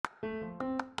Hello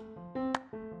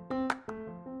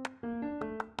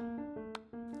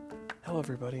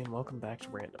everybody and welcome back to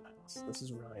Random House. This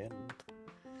is Ryan.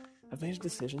 I've made a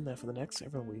decision that for the next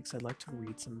several weeks I'd like to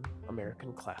read some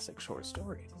American classic short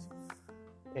stories.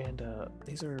 And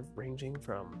these are ranging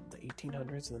from the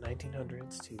 1800s and the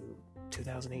 1900s to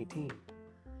 2018.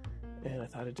 And I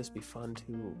thought it'd just be fun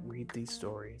to read these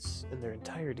stories in their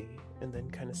entirety and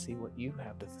then kind of see what you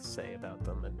have to say about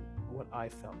them and what I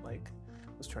felt like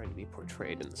was trying to be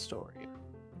portrayed in the story.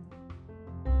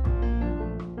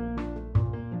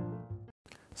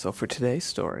 So for today's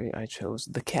story, I chose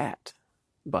The Cat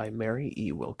by Mary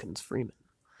E. Wilkins Freeman.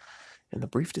 And the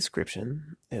brief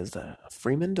description is that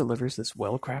Freeman delivers this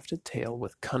well-crafted tale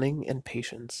with cunning and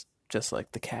patience, just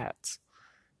like the cat's.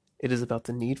 It is about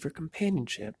the need for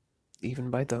companionship,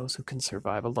 even by those who can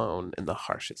survive alone in the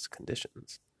harshest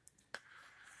conditions.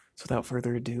 So without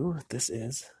further ado, this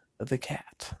is The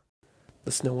Cat.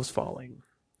 The snow was falling,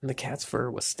 and the cat's fur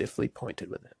was stiffly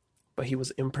pointed with it, but he was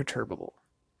imperturbable.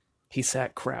 He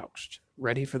sat crouched,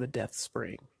 ready for the death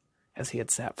spring, as he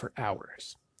had sat for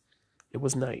hours. It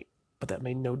was night, but that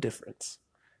made no difference.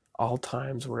 All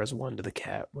times were as one to the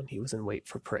cat when he was in wait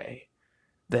for prey.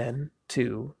 Then,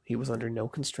 too, he was under no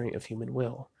constraint of human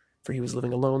will, for he was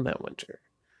living alone that winter.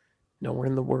 Nowhere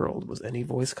in the world was any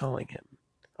voice calling him.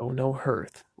 Oh, no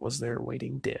hearth was their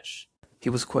waiting dish. He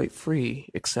was quite free,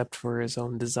 except for his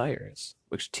own desires,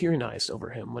 which tyrannized over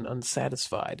him when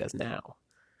unsatisfied as now.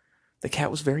 The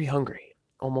cat was very hungry,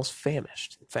 almost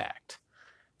famished, in fact.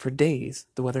 For days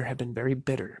the weather had been very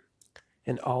bitter,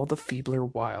 and all the feebler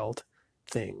wild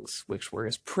things, which were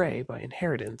his prey by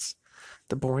inheritance,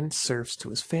 the born serfs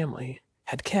to his family,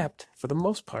 had kept, for the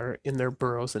most part, in their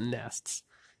burrows and nests,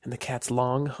 and the cat's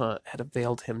long hunt had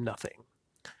availed him nothing.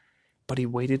 But he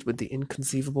waited with the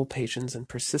inconceivable patience and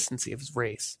persistency of his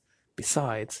race.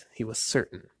 Besides, he was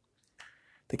certain.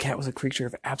 The cat was a creature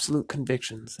of absolute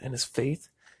convictions, and his faith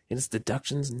in his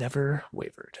deductions never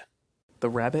wavered. The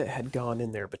rabbit had gone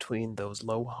in there between those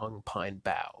low-hung pine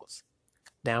boughs.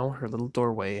 Now her little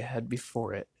doorway had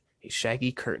before it a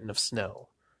shaggy curtain of snow,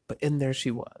 but in there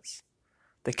she was.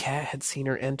 The cat had seen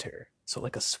her enter, so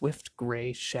like a swift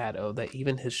gray shadow that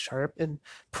even his sharp and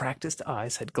practiced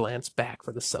eyes had glanced back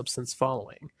for the substance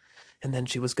following, and then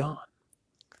she was gone.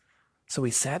 So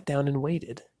he sat down and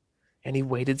waited, and he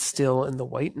waited still in the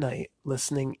white night,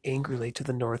 listening angrily to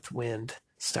the north wind,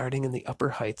 starting in the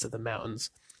upper heights of the mountains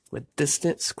with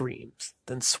distant screams,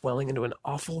 then swelling into an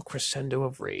awful crescendo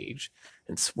of rage,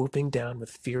 and swooping down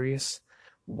with furious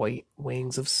white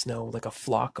wings of snow like a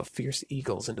flock of fierce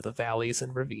eagles into the valleys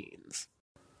and ravines.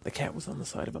 The cat was on the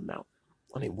side of a mountain,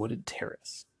 on a wooded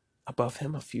terrace. Above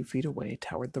him, a few feet away,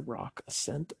 towered the rock,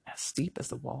 ascent as steep as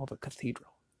the wall of a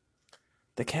cathedral.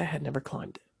 The cat had never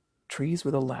climbed it. Trees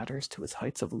were the ladders to his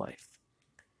heights of life.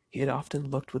 He had often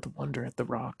looked with wonder at the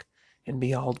rock, and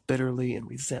meowed bitterly and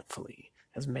resentfully,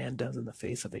 as man does in the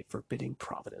face of a forbidding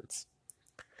providence.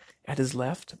 At his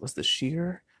left was the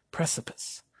sheer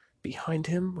precipice. Behind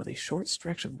him, with a short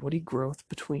stretch of woody growth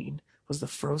between, was the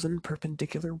frozen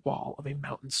perpendicular wall of a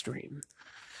mountain stream.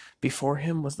 Before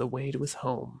him was the way to his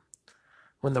home.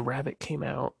 When the rabbit came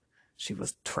out, she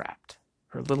was trapped.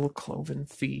 Her little cloven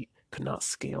feet could not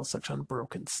scale such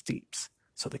unbroken steeps,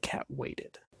 so the cat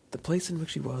waited. The place in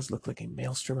which he was looked like a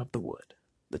maelstrom of the wood.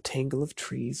 The tangle of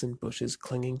trees and bushes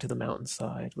clinging to the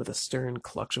mountainside with a stern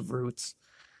clutch of roots,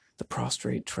 the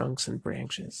prostrate trunks and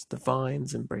branches, the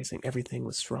vines embracing everything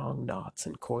with strong knots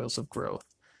and coils of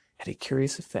growth, had a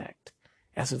curious effect,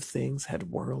 as if things had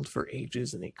whirled for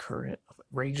ages in a current of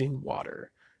raging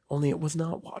water, only it was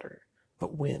not water,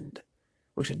 but wind,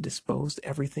 which had disposed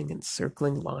everything in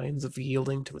circling lines of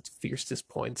yielding to its fiercest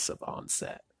points of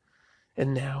onset.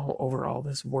 And now over all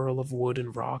this whirl of wood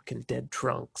and rock and dead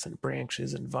trunks and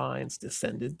branches and vines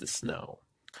descended the snow.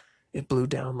 It blew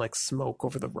down like smoke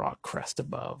over the rock crest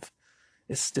above.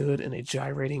 It stood in a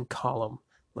gyrating column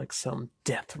like some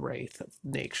death wraith of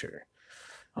nature.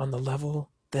 On the level,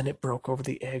 then it broke over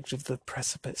the edge of the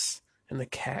precipice, and the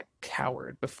cat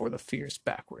cowered before the fierce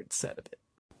backward set of it.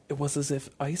 It was as if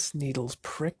ice needles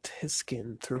pricked his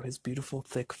skin through his beautiful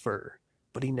thick fur,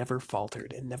 but he never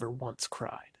faltered and never once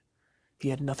cried. He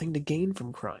had nothing to gain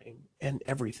from crying, and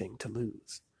everything to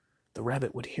lose. The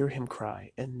rabbit would hear him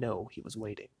cry and know he was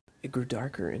waiting. It grew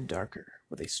darker and darker,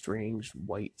 with a strange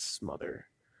white smother,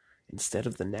 instead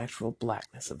of the natural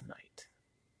blackness of night.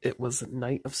 It was a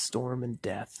night of storm and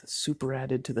death,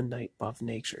 superadded to the night of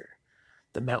nature.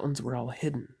 The mountains were all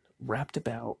hidden, wrapped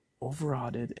about,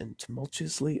 overawed, and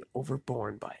tumultuously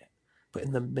overborne by it. But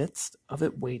in the midst of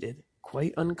it waited,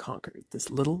 quite unconquered, this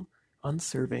little,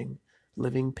 unserving,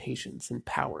 living patience and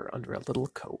power under a little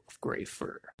coat of gray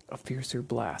fur. A fiercer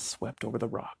blast swept over the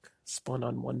rock, spun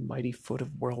on one mighty foot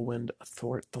of whirlwind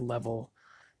athwart the level,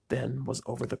 then was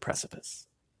over the precipice.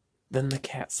 Then the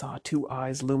cat saw two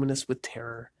eyes luminous with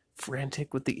terror,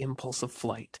 frantic with the impulse of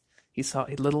flight. He saw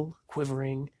a little,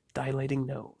 quivering, dilating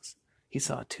nose. He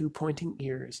saw two pointing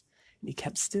ears, and he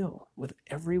kept still, with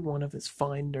every one of his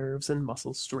fine nerves and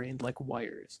muscles strained like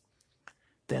wires.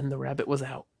 Then the rabbit was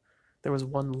out. There was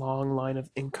one long line of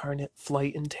incarnate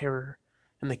flight and terror,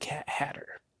 and the cat had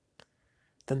her.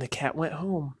 Then the cat went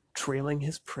home, trailing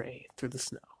his prey through the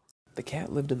snow. The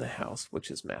cat lived in the house which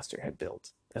his master had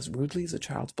built, as rudely as a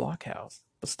child's blockhouse,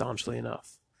 but staunchly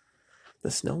enough.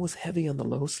 The snow was heavy on the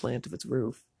low slant of its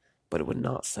roof, but it would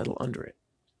not settle under it.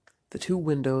 The two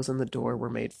windows and the door were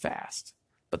made fast,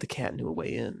 but the cat knew a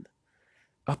way in.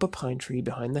 Up a pine tree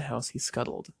behind the house he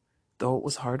scuttled, though it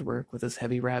was hard work with his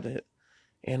heavy rabbit,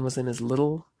 and was in his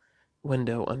little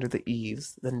window under the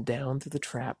eaves, then down through the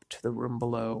trap to the room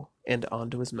below, and on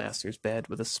to his master's bed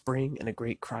with a spring and a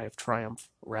great cry of triumph,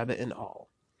 rabbit and all.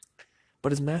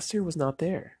 But his master was not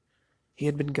there. He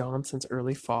had been gone since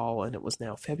early fall, and it was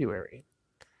now February.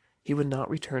 He would not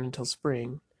return until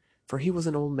spring, for he was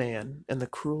an old man, and the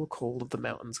cruel cold of the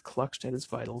mountains clutched at his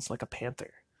vitals like a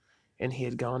panther, and he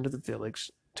had gone to the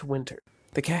village to winter.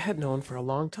 The cat had known for a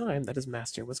long time that his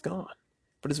master was gone,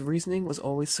 but his reasoning was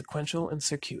always sequential and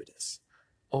circuitous.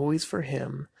 Always for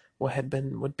him what had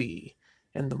been would be,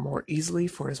 and the more easily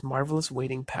for his marvelous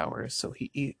waiting powers, so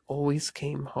he always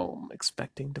came home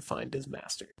expecting to find his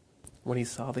master. When he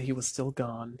saw that he was still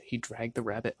gone, he dragged the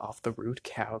rabbit off the rude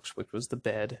couch which was the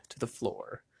bed to the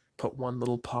floor, put one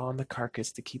little paw on the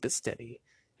carcass to keep it steady,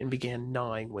 and began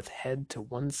gnawing with head to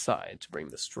one side to bring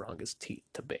the strongest teeth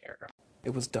to bear.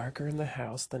 It was darker in the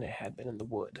house than it had been in the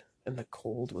wood, and the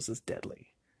cold was as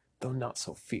deadly, though not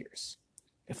so fierce.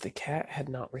 If the cat had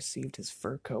not received his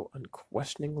fur coat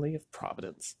unquestioningly of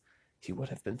Providence, he would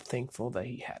have been thankful that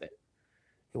he had it.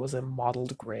 It was a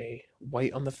mottled gray,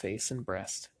 white on the face and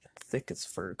breast, and thick as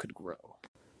fur could grow.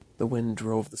 The wind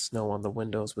drove the snow on the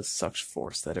windows with such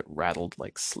force that it rattled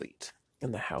like sleet,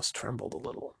 and the house trembled a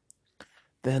little.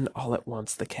 Then all at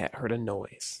once the cat heard a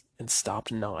noise, and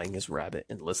stopped gnawing his rabbit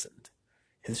and listened,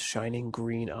 his shining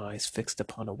green eyes fixed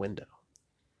upon a window.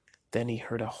 Then he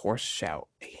heard a hoarse shout,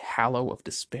 a hallow of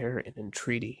despair and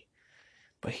entreaty.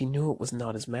 But he knew it was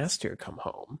not his master come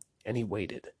home, and he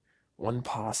waited, one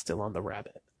paw still on the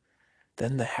rabbit.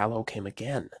 Then the hallow came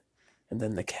again, and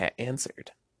then the cat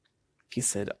answered. He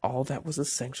said all that was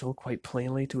essential quite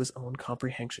plainly to his own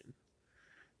comprehension.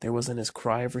 There was in his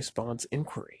cry of response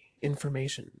inquiry,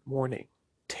 information, warning,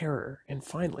 terror, and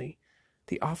finally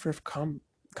the offer of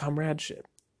comradeship.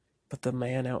 But the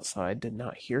man outside did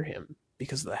not hear him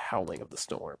because of the howling of the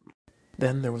storm.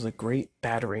 Then there was a great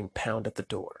battering pound at the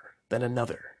door, then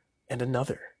another, and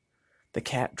another. The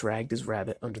cat dragged his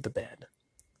rabbit under the bed.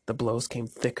 The blows came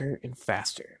thicker and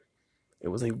faster. It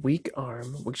was a weak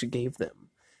arm which gave them,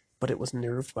 but it was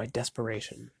nerved by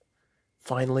desperation.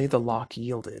 Finally the lock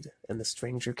yielded, and the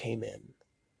stranger came in.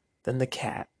 Then the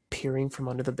cat, peering from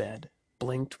under the bed,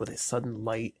 blinked with a sudden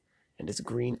light, and his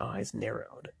green eyes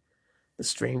narrowed. The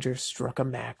stranger struck a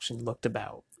match and looked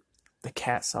about. The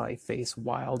cat saw a face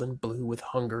wild and blue with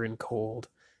hunger and cold,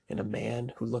 and a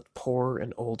man who looked poorer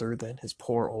and older than his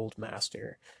poor old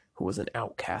master, who was an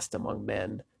outcast among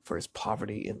men for his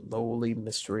poverty and lowly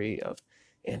mystery of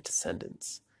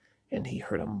antecedents, and he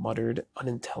heard a muttered,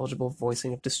 unintelligible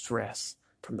voicing of distress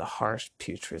from the harsh,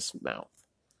 putrid mouth.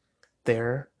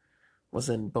 There was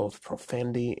in both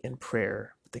profanity and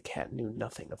prayer, but the cat knew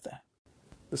nothing of that.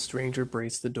 The stranger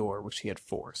braced the door which he had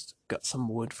forced, got some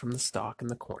wood from the stock in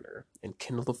the corner, and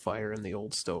kindled a fire in the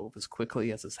old stove as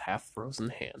quickly as his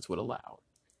half-frozen hands would allow.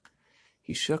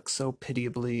 He shook so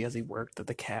pitiably as he worked that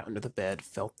the cat under the bed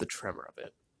felt the tremor of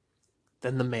it.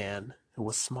 Then the man, who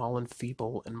was small and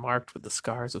feeble and marked with the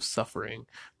scars of suffering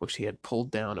which he had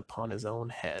pulled down upon his own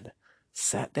head,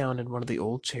 sat down in one of the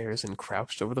old chairs and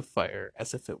crouched over the fire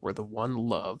as if it were the one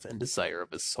love and desire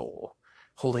of his soul,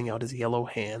 holding out his yellow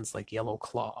hands like yellow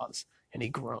claws, and he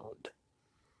groaned.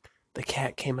 The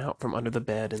cat came out from under the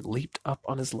bed and leaped up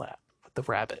on his lap with the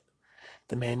rabbit.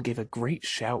 The man gave a great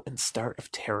shout and start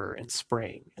of terror and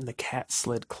sprang, and the cat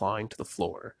slid clawing to the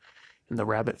floor, and the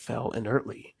rabbit fell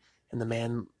inertly, and the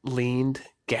man leaned,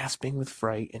 gasping with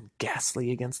fright and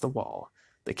ghastly against the wall.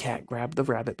 The cat grabbed the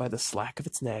rabbit by the slack of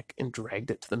its neck and dragged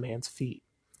it to the man's feet.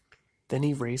 Then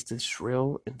he raised his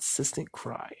shrill, insistent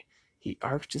cry. He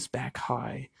arched his back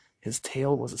high. His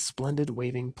tail was a splendid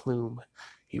waving plume.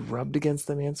 He rubbed against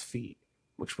the man's feet,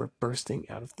 which were bursting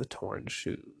out of the torn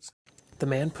shoes. The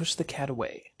man pushed the cat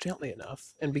away, gently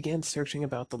enough, and began searching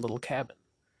about the little cabin.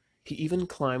 He even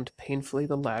climbed painfully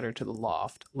the ladder to the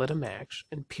loft, lit a match,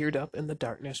 and peered up in the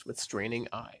darkness with straining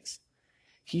eyes.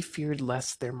 He feared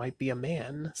lest there might be a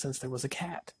man, since there was a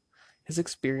cat. His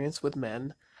experience with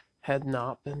men had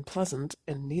not been pleasant,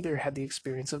 and neither had the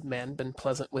experience of men been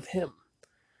pleasant with him.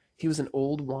 He was an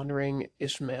old wandering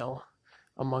Ishmael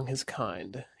among his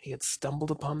kind. He had stumbled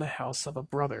upon the house of a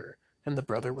brother, and the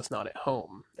brother was not at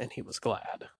home, and he was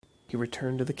glad. He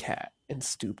returned to the cat, and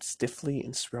stooped stiffly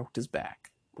and stroked his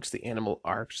back, which the animal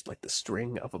arched like the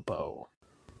string of a bow.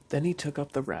 Then he took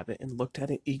up the rabbit and looked at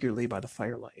it eagerly by the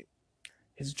firelight.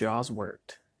 His jaws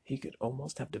worked. He could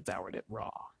almost have devoured it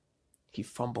raw. He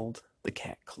fumbled, the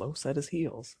cat close at his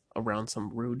heels, around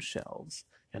some rude shelves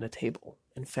and a table,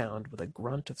 and found, with a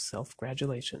grunt of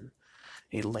self-gratulation,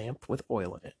 a lamp with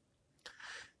oil in it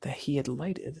that he had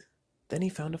lighted. Then he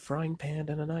found a frying pan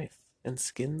and a knife, and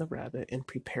skinned the rabbit and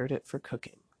prepared it for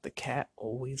cooking, the cat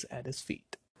always at his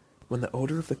feet. When the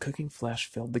odor of the cooking flesh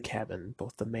filled the cabin,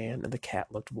 both the man and the cat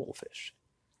looked wolfish.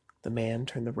 The man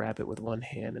turned the rabbit with one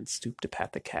hand and stooped to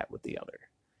pat the cat with the other.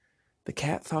 The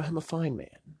cat thought him a fine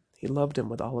man. He loved him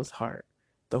with all his heart,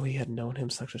 though he had known him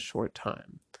such a short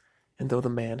time, and though the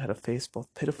man had a face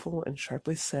both pitiful and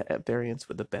sharply set at variance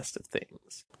with the best of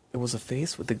things. It was a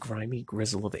face with the grimy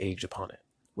grizzle of age upon it,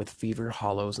 with fever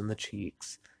hollows in the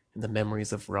cheeks, and the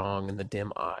memories of wrong in the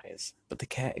dim eyes, but the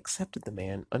cat accepted the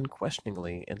man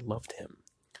unquestioningly and loved him.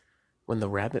 When the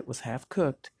rabbit was half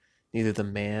cooked, neither the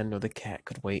man nor the cat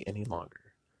could wait any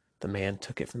longer. The man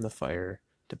took it from the fire,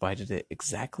 divided it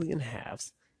exactly in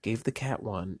halves, gave the cat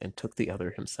one, and took the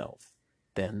other himself.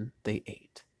 Then they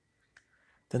ate.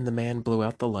 Then the man blew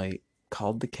out the light,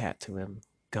 called the cat to him,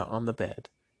 got on the bed,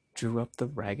 drew up the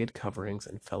ragged coverings,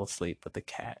 and fell asleep with the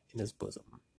cat in his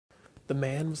bosom. The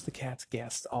man was the cat's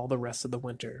guest all the rest of the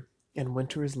winter, and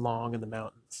winter is long in the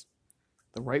mountains.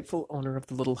 The rightful owner of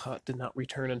the little hut did not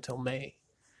return until May.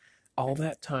 All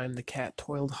that time the cat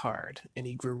toiled hard, and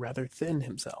he grew rather thin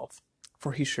himself,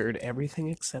 for he shared everything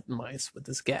except mice with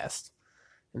his guest,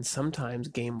 and sometimes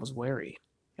game was wary,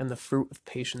 and the fruit of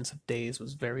patience of days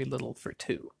was very little for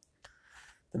two.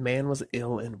 The man was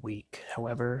ill and weak,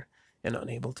 however, and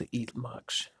unable to eat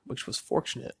much, which was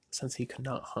fortunate, since he could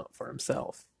not hunt for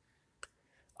himself.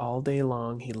 All day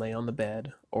long he lay on the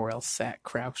bed, or else sat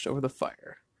crouched over the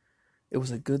fire. It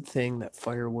was a good thing that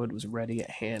firewood was ready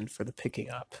at hand for the picking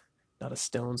up, not a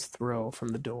stone's throw from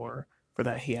the door, for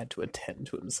that he had to attend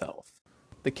to himself.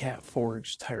 The cat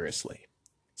foraged tirelessly.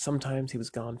 Sometimes he was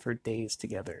gone for days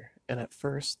together, and at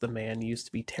first the man used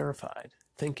to be terrified,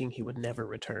 thinking he would never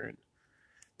return.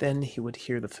 Then he would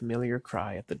hear the familiar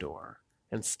cry at the door,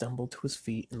 and stumble to his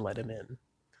feet and let him in.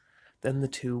 Then the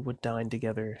two would dine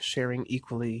together, sharing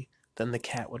equally. Then the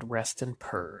cat would rest and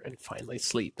purr, and finally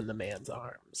sleep in the man's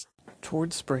arms.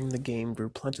 Toward spring the game grew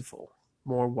plentiful.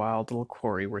 More wild little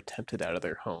quarry were tempted out of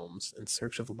their homes, in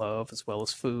search of love as well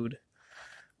as food.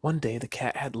 One day the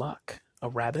cat had luck, a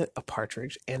rabbit, a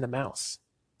partridge, and a mouse.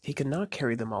 He could not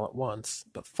carry them all at once,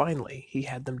 but finally he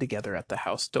had them together at the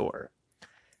house door.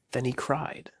 Then he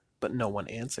cried, but no one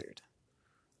answered.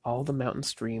 All the mountain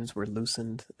streams were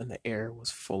loosened, and the air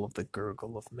was full of the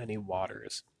gurgle of many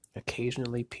waters,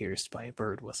 occasionally pierced by a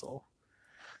bird whistle.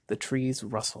 The trees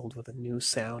rustled with a new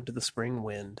sound to the spring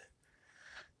wind.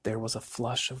 There was a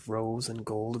flush of rose and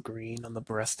gold green on the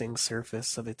breasting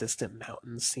surface of a distant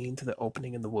mountain seen through the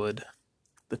opening in the wood.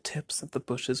 The tips of the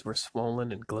bushes were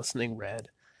swollen and glistening red,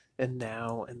 and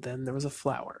now and then there was a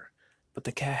flower, but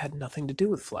the cat had nothing to do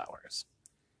with flowers.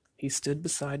 He stood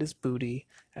beside his booty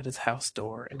at his house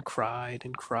door and cried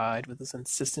with his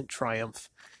insistent triumph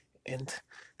and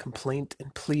complaint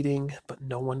and pleading, but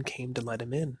no one came to let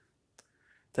him in.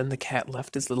 Then the cat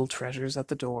left his little treasures at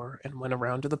the door and went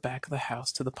around to the back of the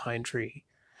house to the pine tree,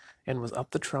 and was up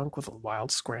the trunk with a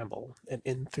wild scramble, and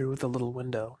in through the little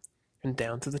window, and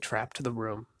down through the trap to the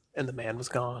room, and the man was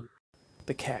gone.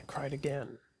 The cat cried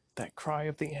again, that cry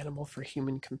of the animal for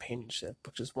human companionship,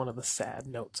 which is one of the sad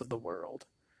notes of the world.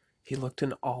 He looked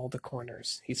in all the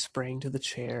corners. He sprang to the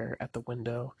chair at the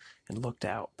window and looked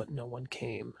out, but no one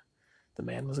came. The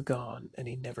man was gone, and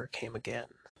he never came again.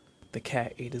 The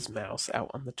cat ate his mouse out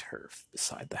on the turf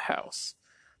beside the house.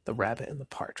 The rabbit and the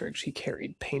partridge he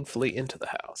carried painfully into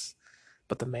the house,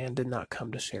 but the man did not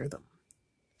come to share them.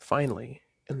 Finally,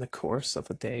 in the course of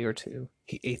a day or two,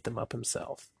 he ate them up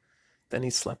himself. Then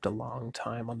he slept a long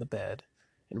time on the bed,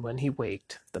 and when he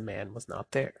waked, the man was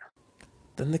not there.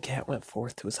 Then the cat went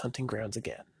forth to his hunting grounds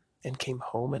again, and came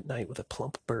home at night with a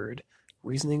plump bird,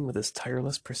 reasoning with his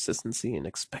tireless persistency and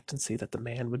expectancy that the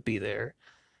man would be there,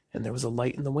 and there was a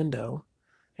light in the window,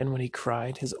 and when he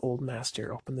cried, his old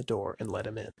master opened the door and let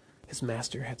him in. His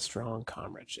master had strong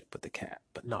comradeship with the cat,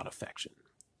 but not affection.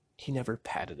 He never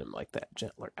patted him like that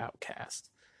gentler outcast,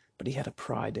 but he had a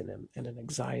pride in him and an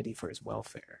anxiety for his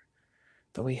welfare,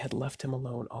 though he had left him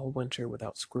alone all winter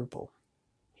without scruple.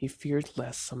 He feared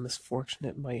lest some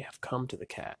misfortune might have come to the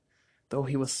cat, though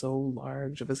he was so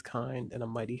large of his kind and a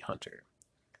mighty hunter.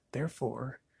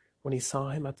 Therefore, when he saw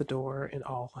him at the door in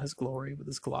all his glory with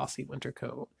his glossy winter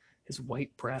coat, his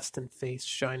white breast and face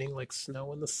shining like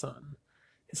snow in the sun,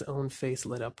 his own face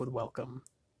lit up with welcome,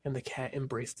 and the cat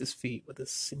embraced his feet with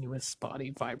his sinuous body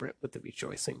vibrant with the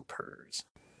rejoicing purrs.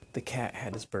 The cat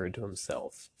had his bird to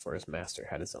himself, for his master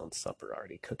had his own supper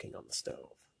already cooking on the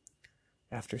stove.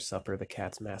 After supper, the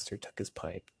cat's master took his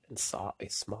pipe and sought a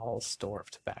small store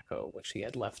of tobacco which he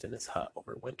had left in his hut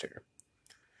over winter.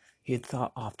 He had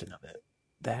thought often of it.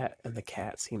 That and the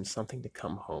cat seemed something to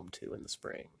come home to in the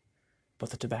spring. But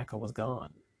the tobacco was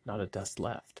gone, not a dust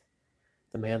left.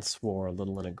 The man swore a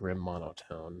little in a grim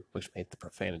monotone, which made the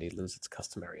profanity lose its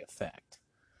customary effect.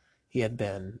 He had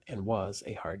been, and was,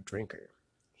 a hard drinker.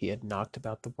 He had knocked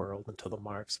about the world until the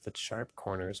marks of its sharp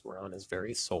corners were on his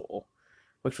very soul,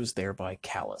 which was thereby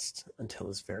calloused, until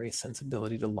his very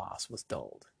sensibility to loss was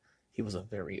dulled. He was a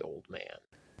very old man.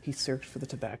 He searched for the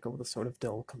tobacco with a sort of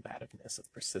dull combativeness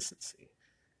of persistency.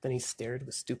 Then he stared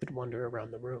with stupid wonder around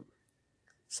the room.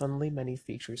 Suddenly many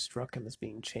features struck him as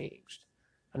being changed.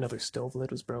 Another stove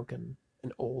lid was broken.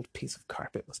 An old piece of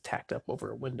carpet was tacked up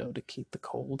over a window to keep the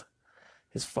cold.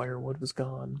 His firewood was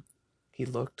gone. He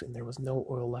looked, and there was no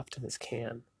oil left in his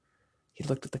can. He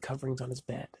looked at the coverings on his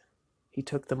bed. He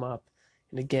took them up,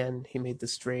 and again he made the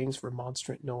strange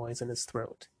remonstrant noise in his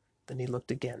throat. Then he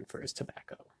looked again for his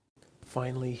tobacco.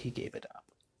 Finally he gave it up.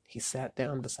 He sat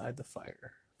down beside the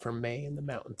fire, for May in the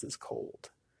mountains is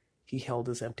cold. He held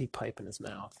his empty pipe in his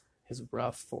mouth, his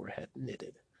rough forehead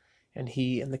knitted, and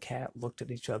he and the cat looked at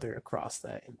each other across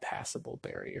that impassable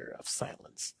barrier of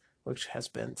silence which has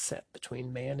been set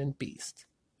between man and beast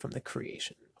from the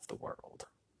creation of the world.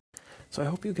 So I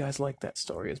hope you guys liked that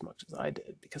story as much as I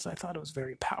did, because I thought it was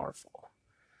very powerful.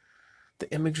 The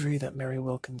imagery that Mary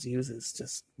Wilkins uses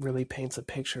just really paints a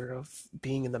picture of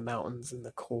being in the mountains in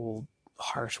the cold,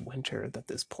 harsh winter that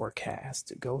this poor cat has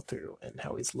to go through, and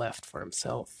how he's left for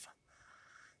himself,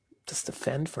 just to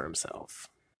fend for himself.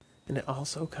 And it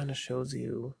also kind of shows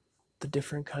you the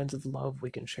different kinds of love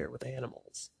we can share with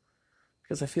animals.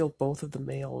 Because I feel both of the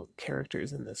male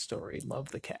characters in this story love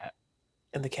the cat,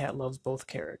 and the cat loves both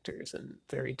characters in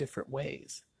very different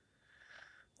ways.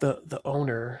 The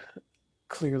owner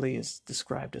clearly is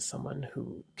described as someone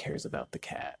who cares about the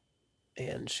cat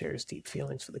and shares deep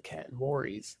feelings for the cat and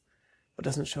worries, but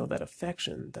doesn't show that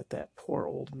affection that that poor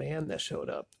old man that showed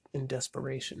up in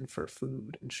desperation for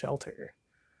food and shelter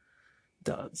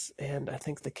does. And I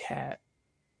think the cat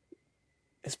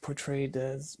is portrayed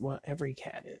as what every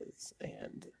cat is,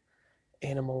 and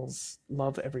animals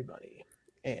love everybody.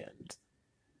 And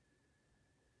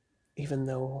even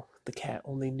though the cat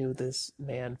only knew this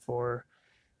man for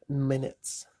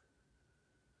minutes,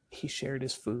 he shared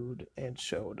his food and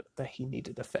showed that he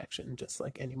needed affection just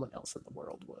like anyone else in the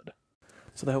world would.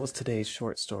 So that was today's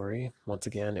short story. Once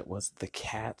again, it was The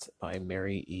Cat by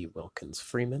Mary E. Wilkins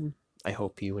Freeman. I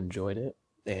hope you enjoyed it,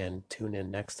 and tune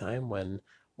in next time when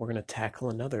we're going to tackle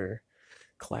another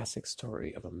classic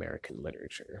story of American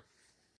literature.